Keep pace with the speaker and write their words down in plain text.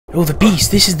Oh, the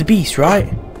beast. This is the beast,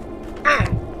 right?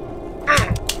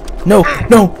 No,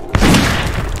 no.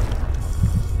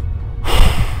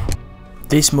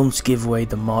 This month's giveaway,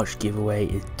 the March giveaway,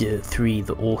 is Dirt 3,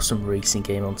 the awesome racing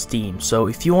game on Steam. So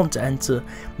if you want to enter,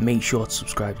 make sure to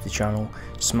subscribe to the channel,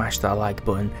 smash that like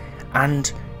button,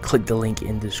 and click the link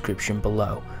in the description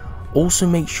below. Also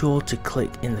make sure to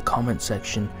click in the comment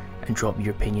section and drop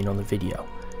your opinion on the video.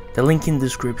 The link in the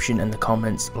description and the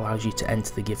comments allows you to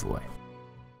enter the giveaway.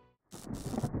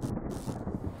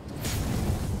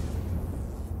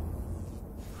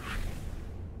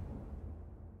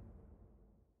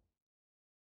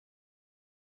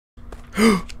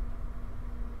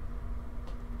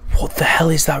 What the hell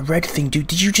is that red thing, dude?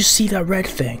 Did you just see that red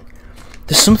thing?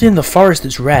 There's something in the forest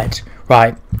that's red.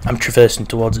 Right, I'm traversing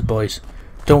towards it, boys.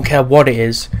 Don't care what it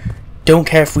is. Don't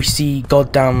care if we see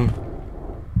goddamn...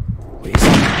 Wait, is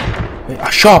that... Wait,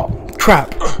 a shot!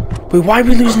 Crap! Wait, why are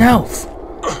we losing health?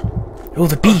 Oh,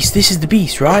 the beast. This is the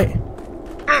beast, right?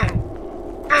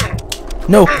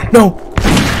 No, no!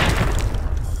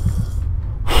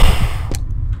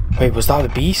 Wait, was that the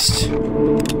beast?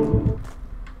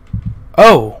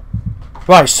 Oh!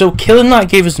 Right, so killing that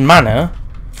gave us mana,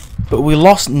 but we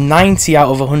lost 90 out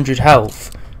of 100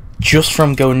 health just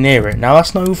from going near it. Now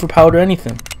that's not overpowered or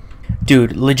anything.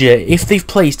 Dude, legit, if they've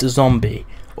placed a zombie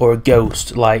or a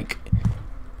ghost, like,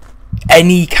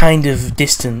 any kind of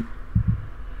distant...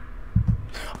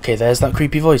 Okay, there's that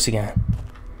creepy voice again.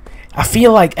 I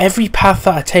feel like every path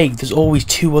that I take, there's always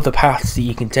two other paths that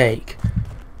you can take.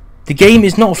 The game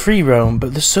is not free roam,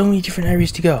 but there's so many different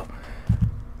areas to go.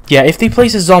 Yeah, if they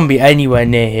place a zombie anywhere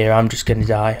near here, I'm just gonna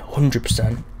die,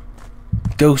 100%.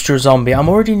 Ghost or a zombie, I'm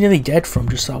already nearly dead from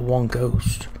just that one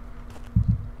ghost.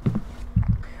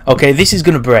 Okay, this is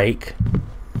gonna break.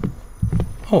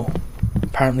 Oh,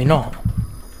 apparently not.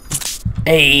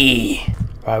 Hey!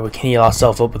 Right, we can heal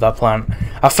ourselves up with that plan.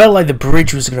 I felt like the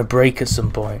bridge was gonna break at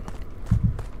some point.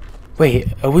 Wait,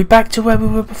 are we back to where we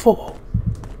were before?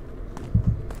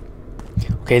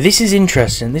 Okay, this is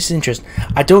interesting. This is interesting.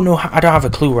 I don't know. I don't have a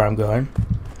clue where I'm going.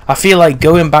 I feel like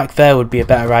going back there would be a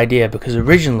better idea because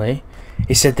originally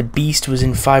it said the beast was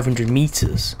in 500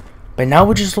 meters, but now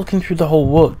we're just looking through the whole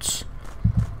woods.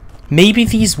 Maybe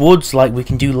these woods, like, we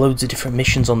can do loads of different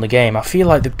missions on the game. I feel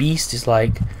like the beast is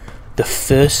like the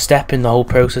first step in the whole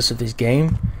process of this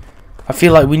game. I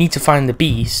feel like we need to find the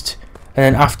beast, and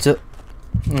then after...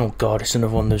 Oh god, it's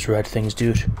another one of those red things,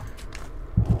 dude.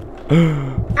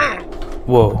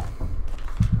 Whoa.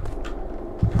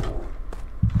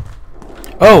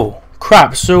 Oh,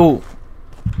 crap, so...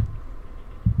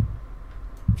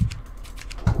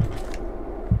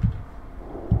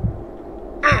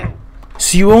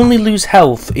 So you only lose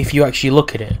health if you actually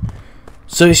look at it.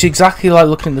 So it's exactly like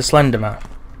looking at the Slender Man.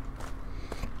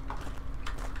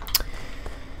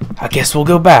 I guess we'll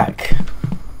go back.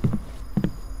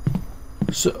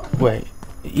 So, wait.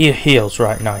 Heals,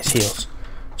 right, nice, heals.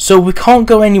 So we can't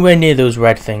go anywhere near those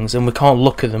red things and we can't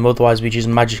look at them, otherwise we just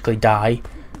magically die.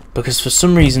 Because for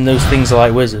some reason those things are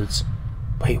like wizards.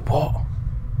 Wait, what?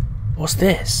 What's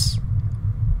this?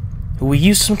 We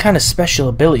use some kind of special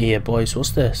ability here, boys.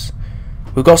 What's this?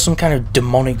 We've got some kind of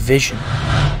demonic vision.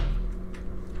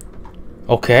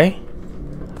 Okay.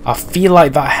 I feel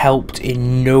like that helped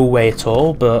in no way at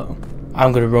all, but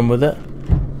I'm going to run with it.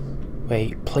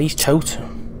 Wait, place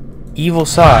totem. Evil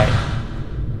side.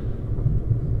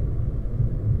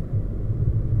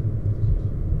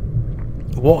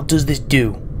 What does this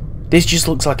do? This just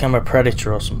looks like I'm a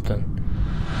predator or something.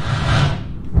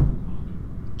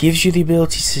 Gives you the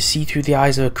ability to see through the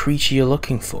eyes of a creature you're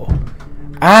looking for.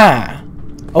 Ah!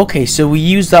 Okay, so we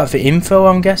use that for info,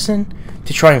 I'm guessing?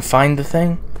 To try and find the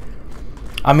thing?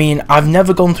 I mean, I've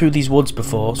never gone through these woods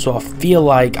before, so I feel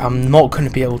like I'm not going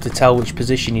to be able to tell which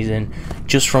position he's in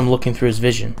just from looking through his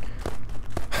vision.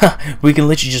 We can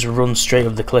literally just run straight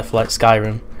up the cliff like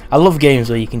Skyrim. I love games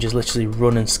where you can just literally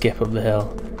run and skip up the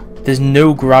hill. There's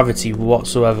no gravity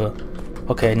whatsoever.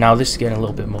 Okay, now this is getting a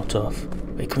little bit more tough.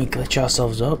 Wait, can we glitch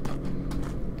ourselves up?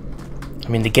 I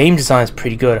mean, the game design is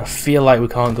pretty good. I feel like we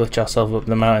can't glitch ourselves up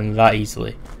the mountain that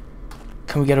easily.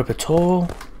 Can we get up at all?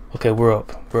 Okay, we're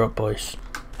up. We're up, boys.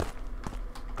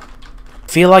 I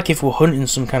feel like if we're hunting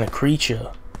some kind of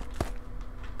creature,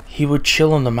 he would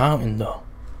chill on the mountain, though.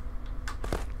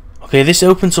 Okay, this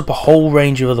opens up a whole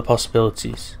range of other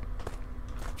possibilities.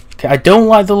 Okay, I don't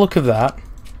like the look of that,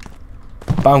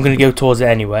 but I'm going to go towards it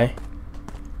anyway.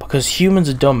 Because humans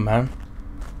are dumb, man.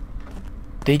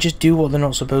 They just do what they're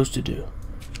not supposed to do.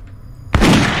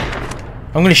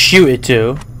 I'm going to shoot it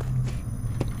too.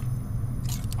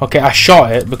 Okay, I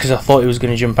shot it because I thought it was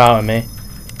going to jump out at me.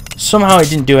 Somehow it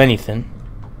didn't do anything.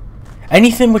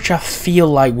 Anything which I feel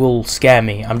like will scare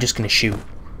me, I'm just going to shoot.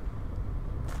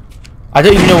 I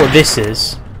don't even know what this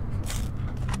is.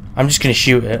 I'm just going to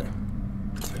shoot it.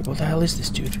 Wait, what the hell is this,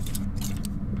 dude?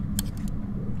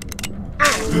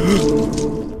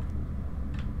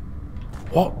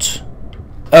 What?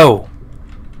 Oh.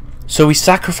 So we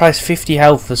sacrificed 50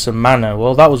 health for some mana.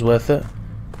 Well, that was worth it.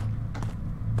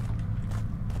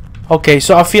 Okay,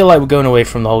 so I feel like we're going away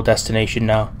from the whole destination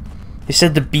now. They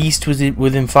said the beast was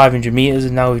within 500 meters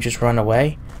and now we've just run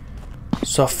away.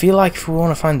 So I feel like if we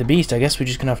want to find the beast, I guess we're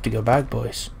just going to have to go back,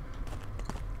 boys.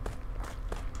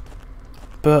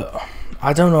 But,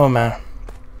 I don't know, man.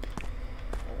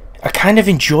 I kind of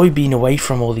enjoy being away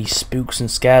from all these spooks and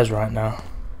scares right now.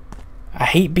 I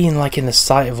hate being like in the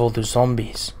sight of all the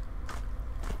zombies.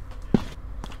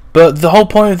 But the whole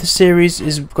point of the series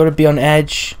is we've got to be on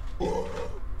edge.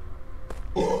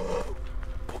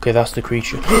 Okay, that's the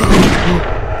creature.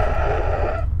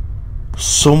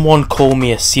 Someone call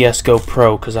me a CSGO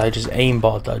pro because I just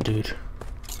aimbotted that dude.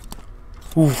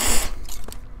 Oof.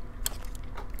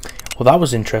 Well, that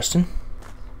was interesting.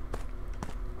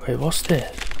 Wait, what's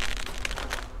this?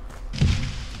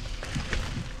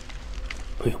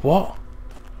 Wait, what?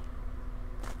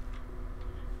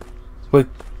 Wait.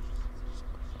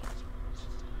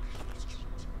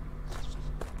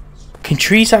 Can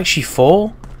trees actually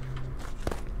fall?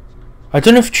 I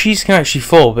don't know if trees can actually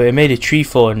fall, but it made a tree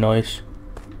falling noise.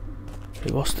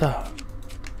 Wait, what's that?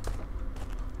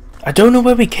 I don't know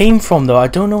where we came from though. I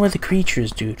don't know where the creature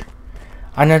is, dude.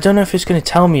 And I don't know if it's going to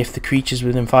tell me if the creature's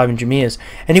within 500 meters.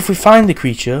 And if we find the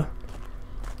creature,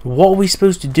 what are we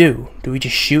supposed to do? Do we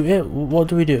just shoot it? What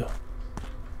do we do?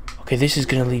 Okay, this is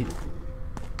going to lead...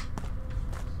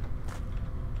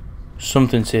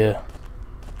 Something's here.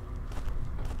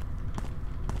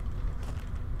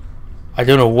 I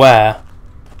don't know where,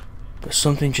 but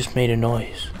something just made a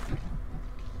noise.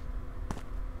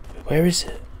 Where is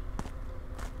it?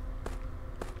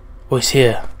 Oh, it's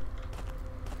here.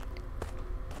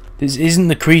 This isn't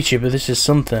the creature, but this is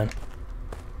something.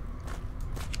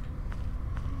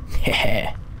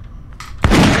 Heh.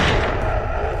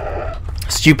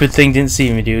 Stupid thing didn't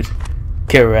see me, dude.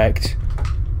 Correct.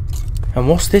 And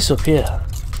what's this up here?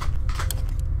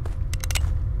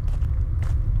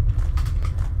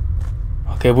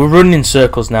 Okay, we're running in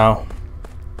circles now.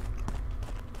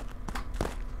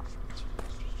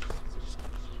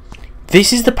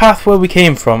 This is the path where we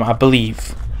came from, I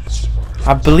believe.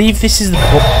 I believe this is the...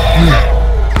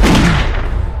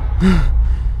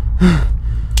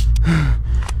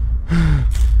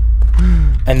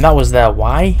 And that was there.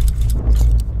 Why?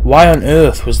 Why on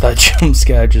earth was that jump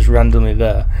scare just randomly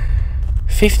there?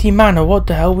 50 mana, what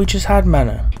the hell? We just had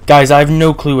mana. Guys, I have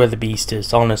no clue where the beast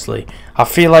is, honestly. I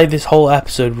feel like this whole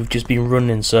episode we've just been running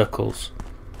in circles.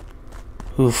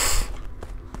 Oof.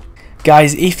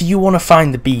 Guys, if you want to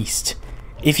find the beast,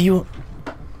 if you...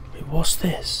 Wait, what's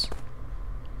this?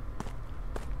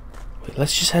 Wait,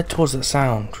 let's just head towards that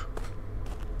sound.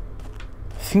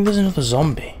 I think there's another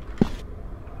zombie.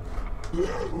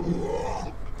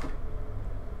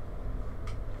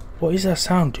 What is that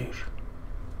sound, dude?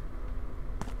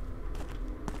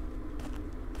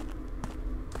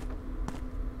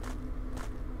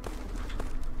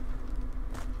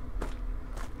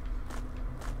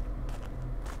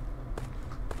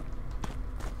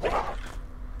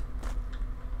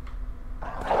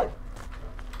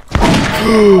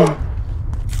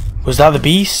 Was that the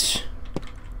beast?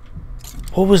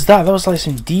 What was that? That was like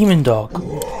some demon dog.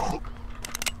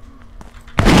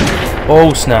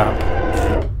 Oh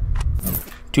snap.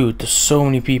 Dude, there's so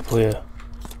many people here.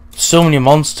 So many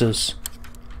monsters.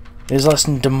 There's like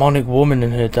some demonic woman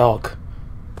and her dog.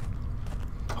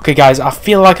 Okay guys, I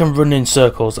feel like I'm running in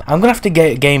circles. I'm gonna have to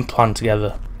get a game plan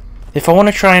together. If I want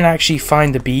to try and actually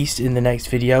find the beast in the next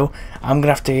video, I'm going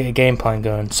to have to get a game plan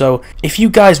going. So, if you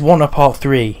guys want a part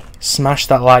 3, smash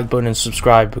that like button and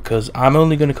subscribe, because I'm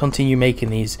only going to continue making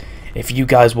these if you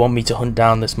guys want me to hunt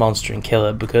down this monster and kill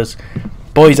it, because,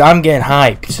 boys, I'm getting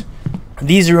hyped.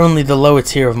 These are only the lower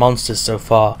tier of monsters so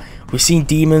far. We've seen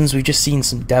demons, we've just seen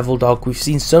some devil dog, we've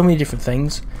seen so many different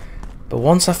things. But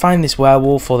once I find this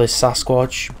werewolf or this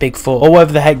Sasquatch, Bigfoot, or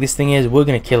whatever the heck this thing is, we're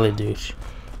going to kill it, dude.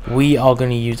 We are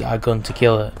going to use our gun to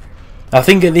kill it. I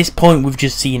think at this point we've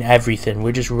just seen everything.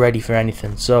 We're just ready for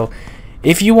anything. So,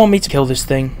 if you want me to kill this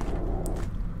thing,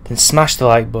 then smash the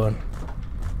like button.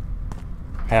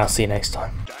 And I'll see you next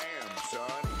time.